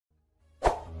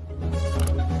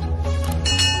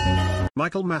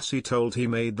Michael Masi told he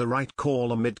made the right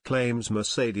call amid claims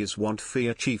Mercedes want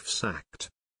FIA chief sacked.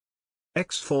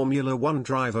 Ex-Formula One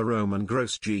driver Romain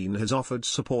Grosjean has offered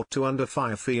support to under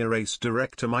fire FIA race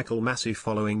director Michael Masi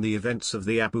following the events of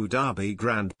the Abu Dhabi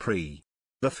Grand Prix.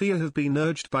 The FIA have been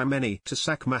urged by many to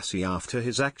sack Masi after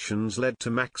his actions led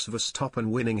to Max Verstappen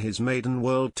winning his maiden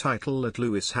world title at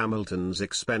Lewis Hamilton's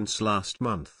expense last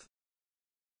month.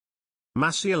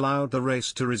 Masi allowed the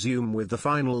race to resume with the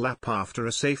final lap after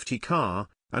a safety car,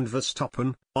 and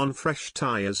Verstappen, on fresh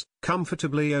tyres,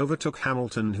 comfortably overtook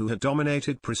Hamilton, who had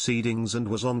dominated proceedings and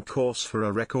was on course for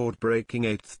a record-breaking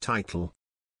 8th title.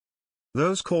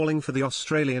 Those calling for the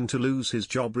Australian to lose his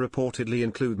job reportedly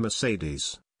include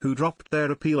Mercedes, who dropped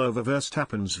their appeal over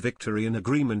Verstappen's victory in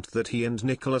agreement that he and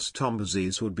Nicolas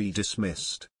Tombazis would be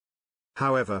dismissed.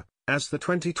 However, as the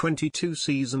 2022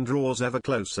 season draws ever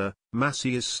closer,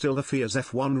 Masi is still the FIA's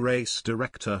F1 race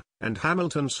director, and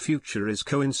Hamilton's future is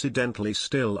coincidentally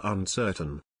still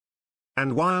uncertain.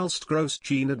 And whilst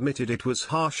Grosjean admitted it was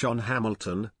harsh on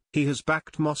Hamilton, he has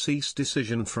backed Masi's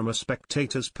decision from a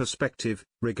spectator's perspective,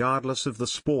 regardless of the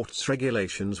sport's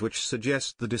regulations which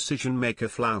suggest the decision-maker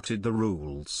flouted the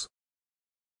rules.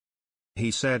 He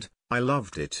said, "I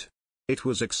loved it. It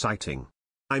was exciting.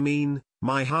 I mean,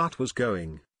 my heart was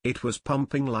going. It was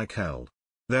pumping like hell.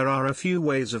 There are a few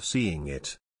ways of seeing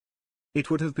it.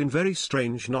 It would have been very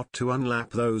strange not to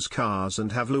unlap those cars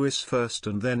and have Lewis first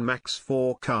and then Max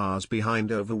 4 cars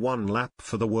behind over one lap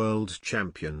for the World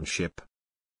Championship.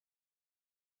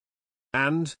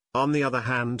 And, on the other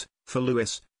hand, for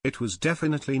Lewis, it was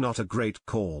definitely not a great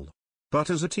call.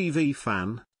 But as a TV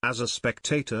fan, as a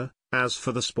spectator, as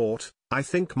for the sport, I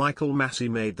think Michael Masi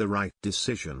made the right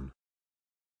decision.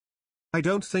 I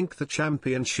don't think the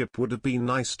championship would have been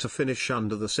nice to finish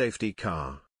under the safety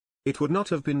car. It would not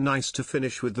have been nice to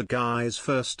finish with the guys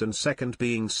first and second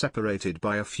being separated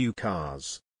by a few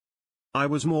cars. I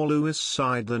was more Lewis'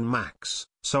 side than Max,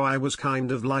 so I was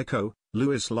kind of like, oh,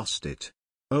 Lewis lost it.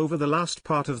 Over the last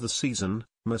part of the season,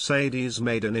 Mercedes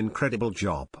made an incredible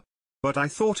job. But I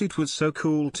thought it was so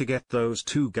cool to get those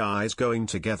two guys going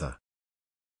together."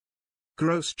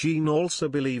 Grosjean also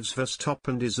believes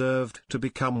Verstappen deserved to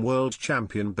become world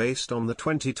champion based on the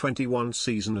 2021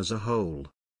 season as a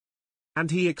whole. And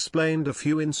he explained a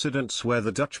few incidents where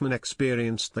the Dutchman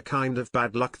experienced the kind of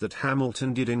bad luck that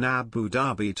Hamilton did in Abu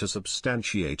Dhabi to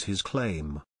substantiate his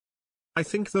claim. "I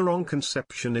think the wrong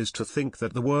conception is to think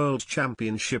that the World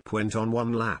Championship went on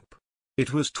one lap.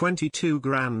 It was 22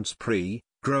 Grands Prix,"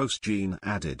 Grosjean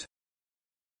added.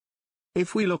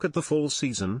 "If we look at the full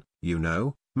season,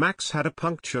 Max had a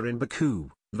puncture in Baku,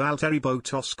 Valtteri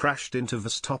Bottas crashed into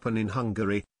Verstappen in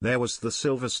Hungary, there was the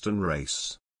Silverstone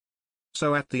race.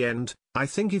 So at the end, I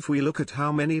think if we look at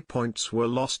how many points were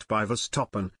lost by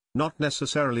Verstappen, not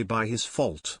necessarily by his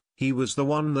fault, he was the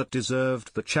one that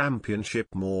deserved the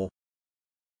championship more.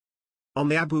 On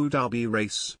the Abu Dhabi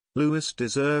race, Lewis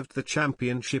deserved the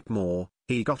championship more,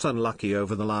 he got unlucky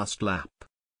over the last lap.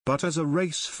 But as a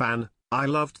race fan, I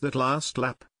loved that last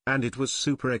lap, and it was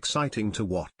super exciting to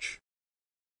watch."